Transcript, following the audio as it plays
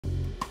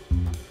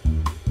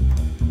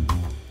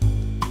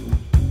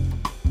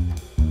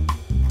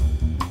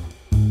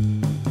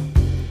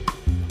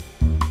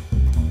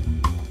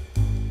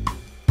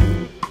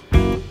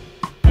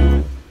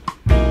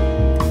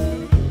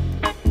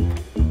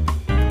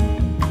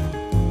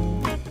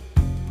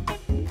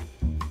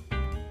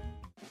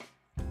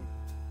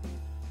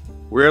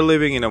We're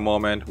living in a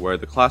moment where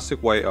the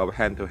classic way of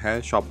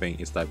hand-to-hand shopping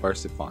is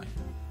diversifying.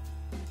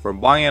 From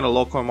buying at a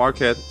local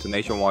market to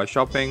nationwide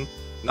shopping,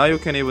 now you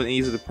can even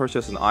easily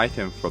purchase an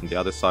item from the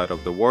other side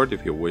of the world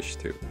if you wish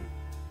to.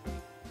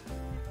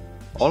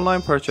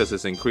 Online purchase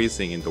is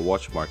increasing in the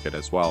watch market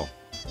as well.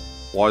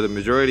 While the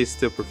majority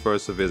still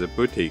prefers to visit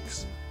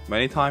boutiques,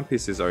 many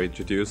timepieces are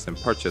introduced and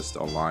purchased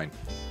online.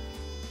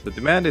 The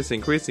demand is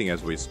increasing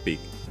as we speak.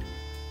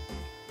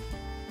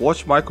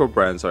 Watch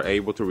microbrands are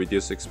able to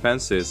reduce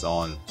expenses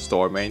on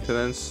store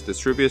maintenance,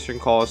 distribution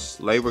costs,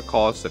 labor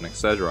costs, and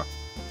etc.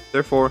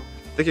 Therefore,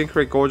 they can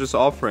create gorgeous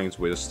offerings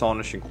with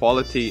astonishing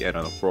quality at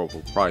an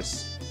affordable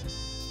price.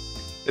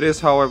 It is,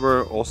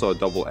 however, also a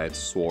double-edged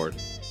sword.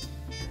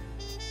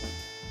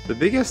 The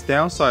biggest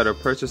downside of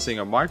purchasing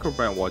a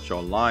microbrand watch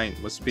online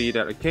must be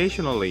that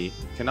occasionally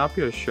you cannot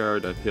be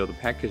assured until the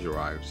package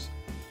arrives.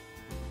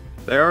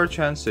 There are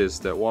chances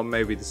that one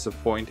may be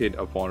disappointed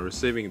upon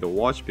receiving the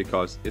watch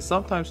because it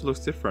sometimes looks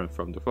different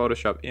from the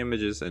Photoshop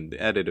images and the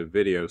edited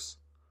videos.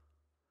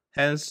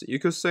 Hence, you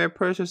could say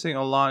purchasing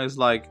online is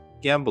like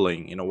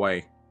gambling in a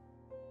way.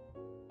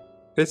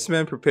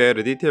 Pitzmann prepared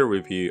a detailed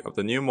review of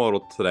the new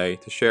model today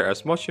to share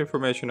as much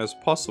information as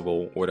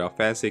possible without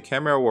fancy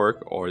camera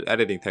work or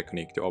editing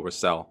technique to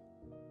oversell.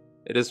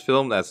 It is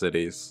filmed as it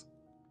is.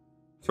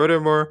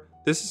 Furthermore,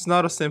 this is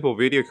not a simple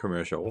video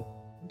commercial.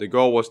 The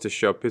goal was to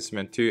show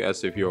Pitzmann II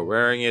as if you are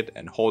wearing it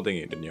and holding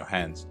it in your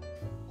hands.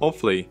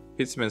 Hopefully,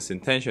 Pitzmann's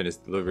intention is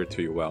delivered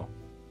to you well.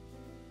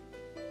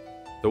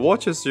 The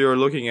watches you are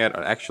looking at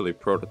are actually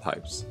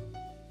prototypes.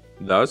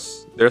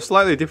 Thus, they are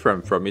slightly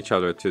different from each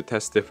other to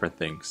test different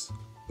things.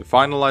 The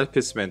finalized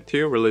Pitzmann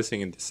II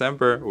releasing in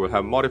December will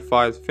have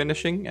modified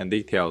finishing and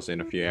details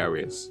in a few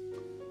areas.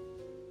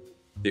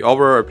 The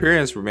overall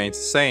appearance remains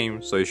the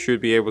same, so you should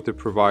be able to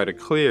provide a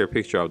clear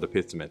picture of the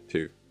Pitzmann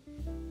II.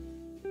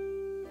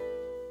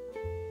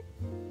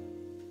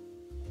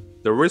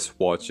 The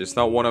wristwatch is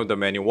not one of the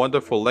many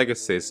wonderful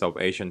legacies of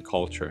Asian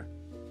culture.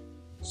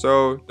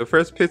 So, the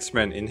first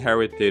Pitzmann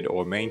inherited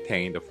or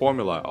maintained the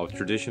formula of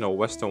traditional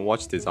Western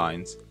watch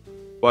designs,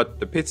 but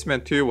the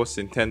Pitzmann II was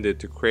intended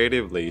to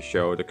creatively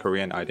show the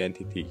Korean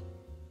identity.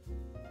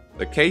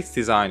 The case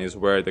design is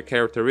where the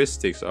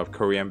characteristics of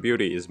Korean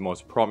beauty is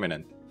most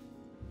prominent.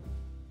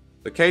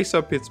 The case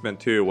of Pitzmann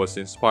II was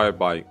inspired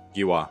by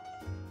giwa,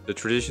 the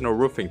traditional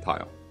roofing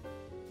tile.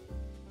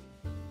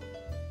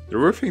 The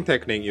roofing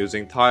technique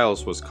using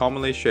tiles was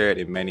commonly shared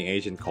in many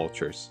Asian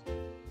cultures.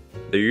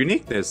 The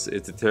uniqueness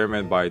is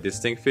determined by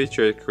distinct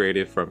features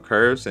created from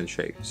curves and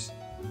shapes.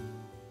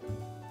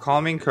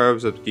 Calming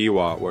curves of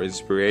giwa were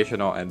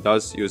inspirational and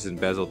thus used in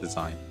bezel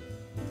design.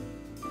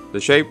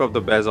 The shape of the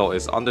bezel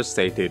is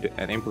understated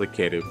and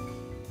implicated.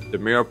 The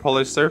mirror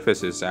polished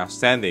surface is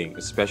outstanding,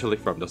 especially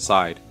from the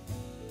side.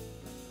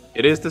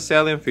 It is the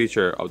salient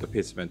feature of the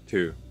Pitzmann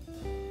II.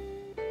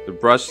 The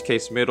brushed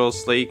case middle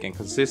sleek and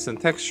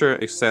consistent texture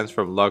extends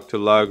from lug to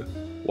lug,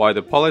 while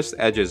the polished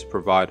edges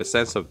provide a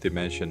sense of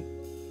dimension.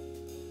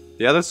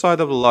 The other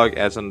side of the lug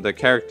adds another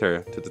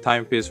character to the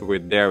timepiece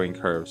with daring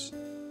curves.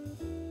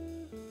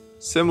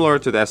 Similar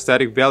to the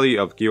aesthetic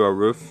value of giwa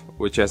roof,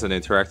 which has an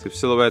interactive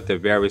silhouette that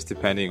varies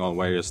depending on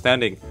where you're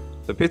standing,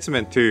 the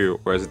Pitzmann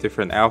II wears a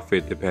different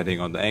outfit depending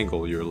on the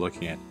angle you're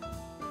looking at.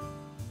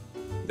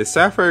 The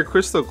sapphire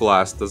crystal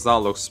glass does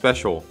not look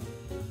special,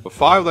 but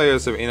 5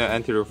 layers of inner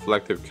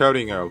anti-reflective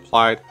coating are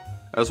applied,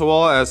 as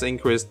well as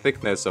increased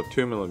thickness of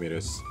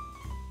 2mm.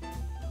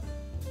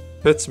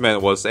 Pitzmann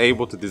was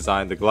able to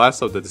design the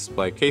glass of the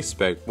display case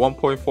spec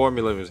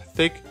 1.4mm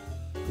thick,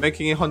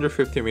 making it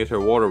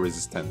 150m water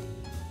resistant.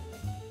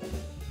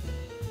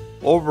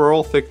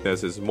 Overall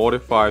thickness is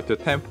modified to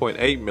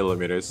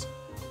 10.8mm,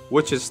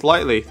 which is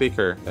slightly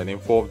thicker than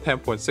informed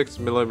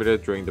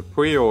 10.6mm during the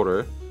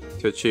pre-order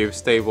to achieve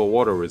stable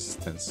water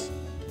resistance.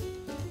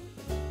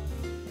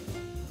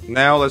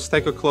 Now let's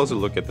take a closer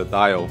look at the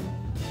dial.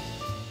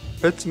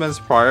 Pitzmann's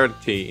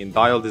priority in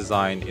dial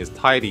design is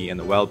tidy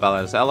and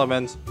well-balanced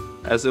elements,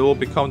 as it will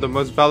become the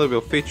most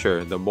valuable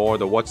feature the more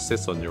the watch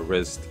sits on your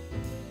wrist.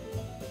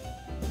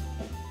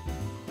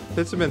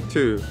 Pitzmann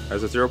II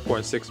has a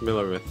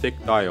 0.6mm thick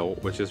dial,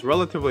 which is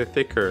relatively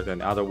thicker than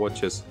other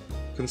watches,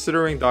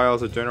 considering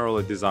dials are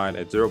generally designed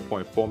at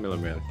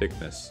 0.4mm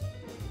thickness.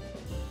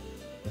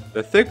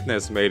 The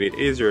thickness made it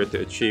easier to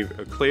achieve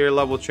a clear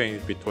level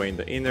change between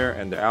the inner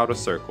and the outer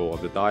circle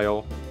of the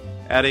dial,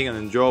 adding an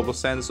enjoyable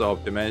sense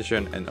of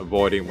dimension and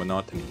avoiding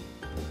monotony.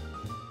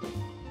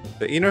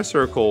 The inner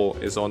circle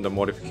is on the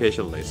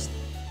modification list.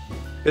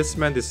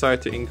 Pitzmann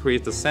decided to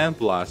increase the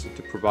sandblast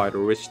to provide a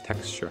rich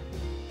texture.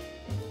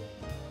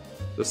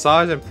 The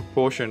size and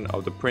proportion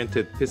of the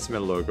printed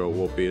Pitzmann logo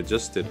will be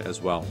adjusted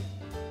as well.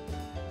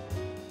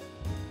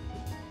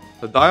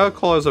 The dial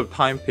colors of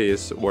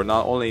timepiece were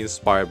not only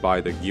inspired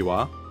by the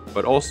giwa,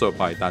 but also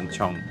by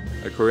dancheong,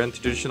 a Korean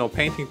traditional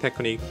painting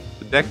technique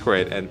to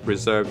decorate and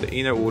preserve the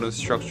inner wooden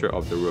structure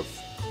of the roof.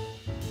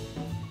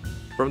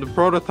 From the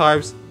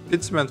prototypes,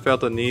 Pitzmann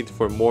felt a need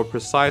for more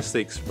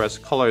precisely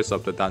expressed colors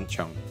of the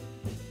dancheong.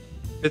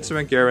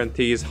 Pitzmann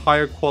guarantees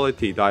higher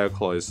quality dial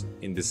colors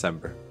in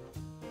December.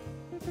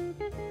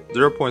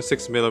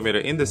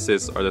 0.6mm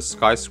indices are the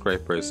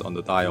skyscrapers on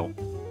the dial.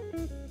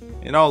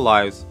 In our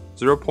lives,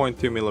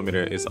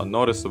 0.2mm is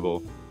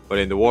unnoticeable, but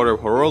in the world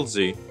of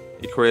horology,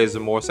 it creates a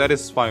more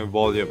satisfying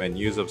volume and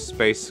use of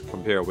space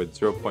compared with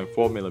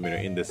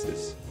 0.4mm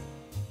indices.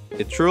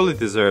 It truly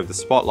deserves the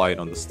spotlight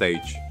on the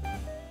stage.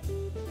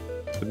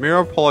 The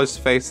mirror-polished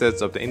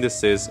facets of the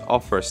indices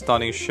offer a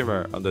stunning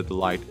shimmer under the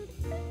light.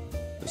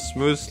 The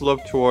smooth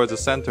slope towards the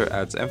center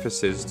adds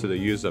emphasis to the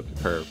use of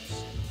the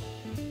curves.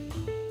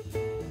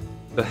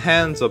 The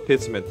hands of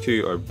Pitzmann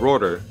II are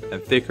broader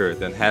and thicker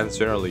than hands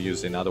generally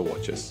used in other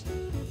watches.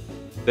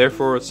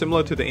 Therefore,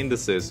 similar to the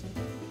indices,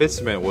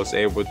 Pitzmann was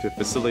able to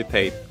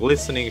facilitate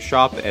glistening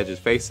sharp-edged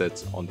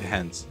facets on the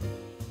hands.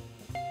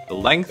 The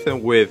length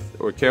and width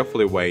were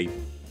carefully weighed,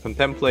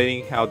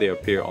 contemplating how they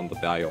appear on the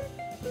dial.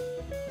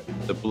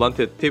 The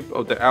blunted tip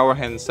of the hour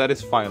hand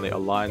satisfyingly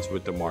aligns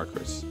with the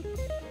markers.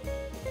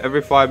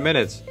 Every 5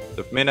 minutes,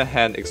 the minute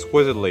hand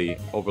exquisitely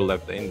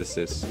overlapped the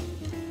indices.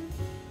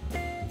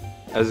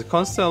 As you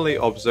constantly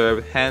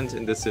observe hands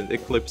in distant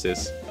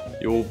eclipses,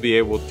 you will be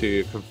able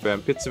to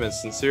confirm Pitzmann's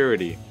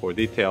sincerity for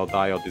detailed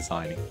dial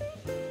designing.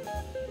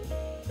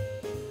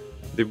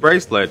 The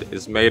bracelet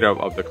is made up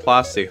of the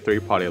classic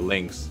 3-party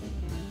links.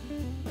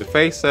 The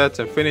facets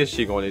and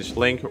finishing on each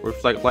link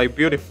reflect light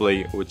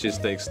beautifully, which is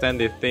the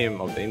extended theme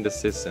of the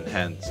indices and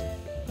hands.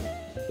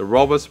 The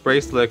robust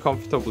bracelet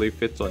comfortably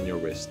fits on your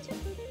wrist.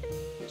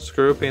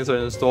 Screw pins are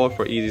installed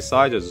for easy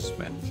side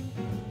adjustment.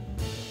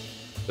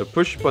 The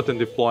push-button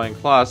deploying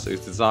clasp is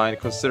designed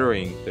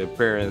considering the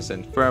appearance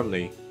and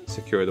firmly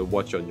secure the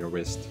watch on your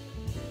wrist.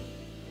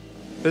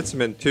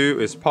 Pitzmann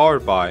II is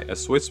powered by a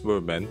Swiss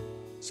movement,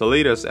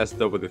 Solida's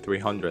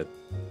SW300.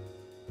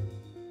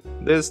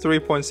 This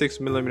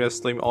 3.6mm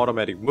slim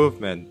automatic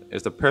movement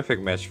is the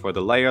perfect match for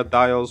the layered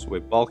dials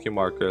with bulky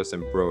markers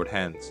and broad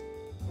hands.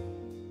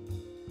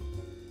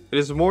 It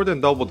is more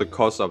than double the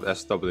cost of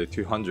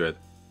SW200,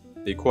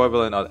 the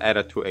equivalent of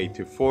ATA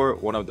 2824,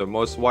 one of the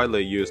most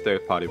widely used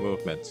third-party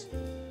movements.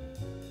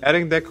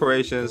 Adding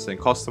decorations and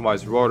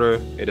customized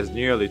rotor, it has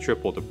nearly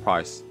tripled the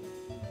price.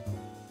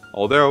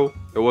 Although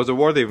it was a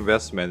worthy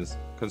investment,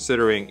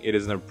 considering it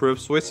is an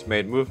improved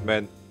Swiss-made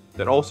movement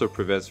that also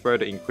prevents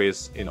further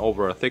increase in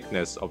overall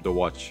thickness of the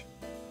watch.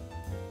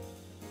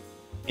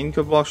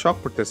 Incoblock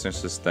shock protection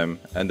system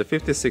and the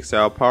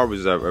 56-hour power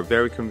reserve are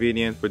very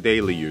convenient for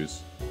daily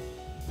use.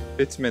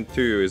 Pitzmann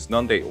II is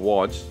non-date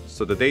watch,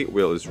 so the date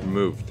wheel is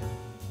removed.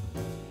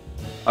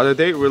 Other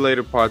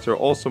date-related parts are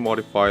also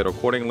modified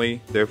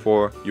accordingly,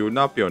 therefore you will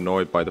not be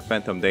annoyed by the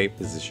phantom date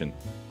position.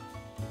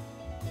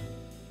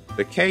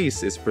 The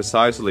case is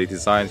precisely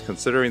designed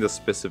considering the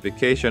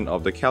specification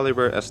of the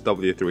caliber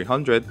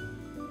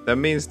SW300. That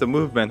means the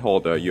movement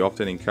holder you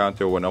often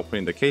encounter when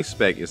opening the case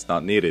bag is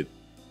not needed.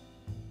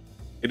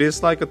 It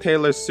is like a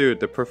tailored suit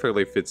that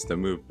perfectly fits the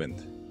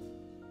movement.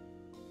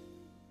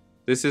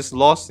 This is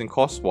lost in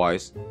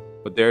cost-wise,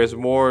 but there is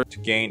more to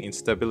gain in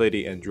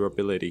stability and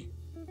durability.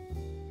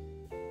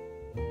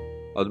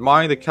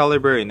 Admiring the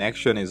caliber in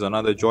action is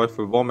another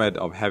joyful moment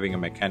of having a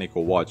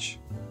mechanical watch.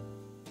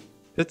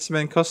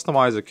 Pitzmann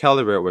customized the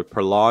caliber with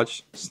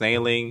perlage,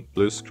 snailing,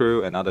 blue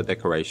screw, and other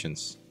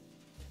decorations.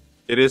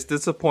 It is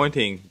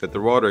disappointing that the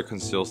rotor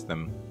conceals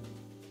them.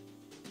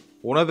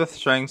 One of the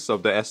strengths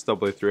of the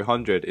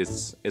SW300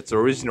 is its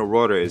original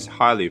rotor is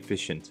highly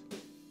efficient.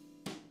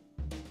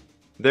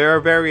 There are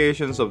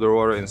variations of the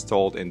rotor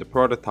installed in the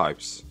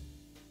prototypes.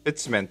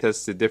 Pitzmann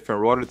tested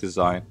different rotor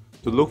design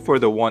to look for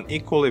the one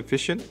equally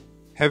efficient,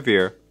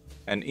 heavier,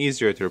 and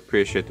easier to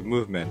appreciate the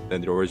movement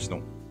than the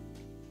original.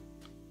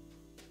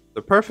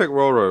 The perfect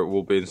rotor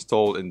will be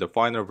installed in the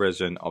final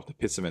version of the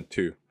Pitzmann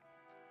II.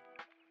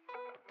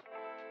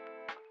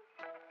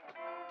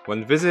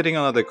 When visiting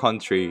another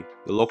country,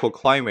 the local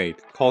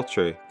climate,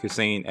 culture,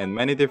 cuisine, and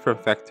many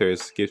different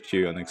factors gives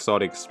you an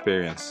exotic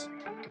experience.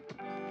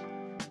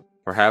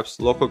 Perhaps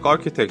local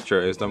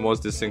architecture is the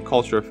most distinct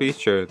cultural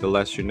feature that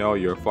lets you know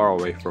you're far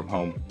away from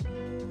home.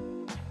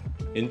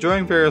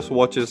 Enjoying various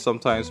watches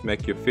sometimes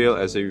make you feel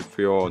as if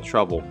you're on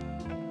travel.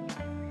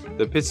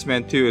 The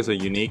Pitzmann II is a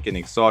unique and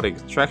exotic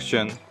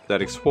attraction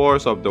that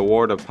explorers of the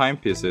world of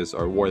timepieces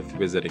are worth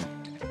visiting.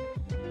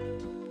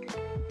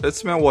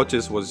 Pitzmann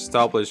Watches was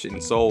established in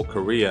Seoul,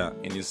 Korea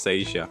in East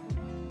Asia.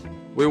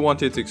 We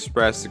wanted to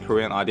express the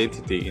Korean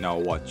identity in our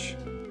watch.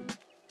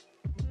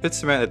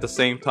 Pitzmann at the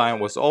same time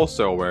was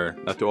also aware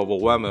not to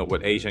overwhelm it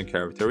with Asian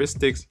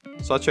characteristics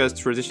such as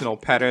traditional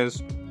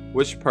patterns,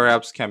 which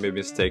perhaps can be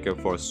mistaken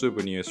for a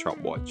souvenir shop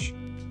watch.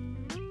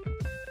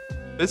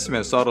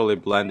 Pitzmann subtly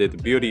blended the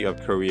beauty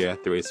of Korea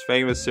through its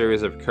famous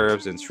series of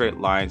curves and straight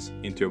lines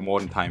into a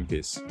modern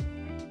timepiece.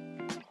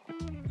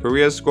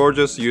 Korea's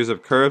gorgeous use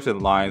of curves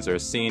and lines are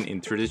seen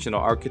in traditional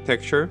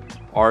architecture,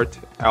 art,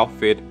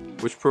 outfit,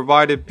 which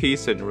provided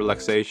peace and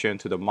relaxation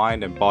to the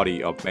mind and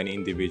body of many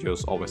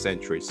individuals over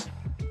centuries.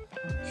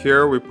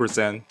 Here we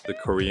present the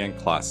Korean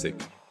classic.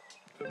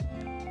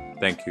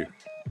 Thank you.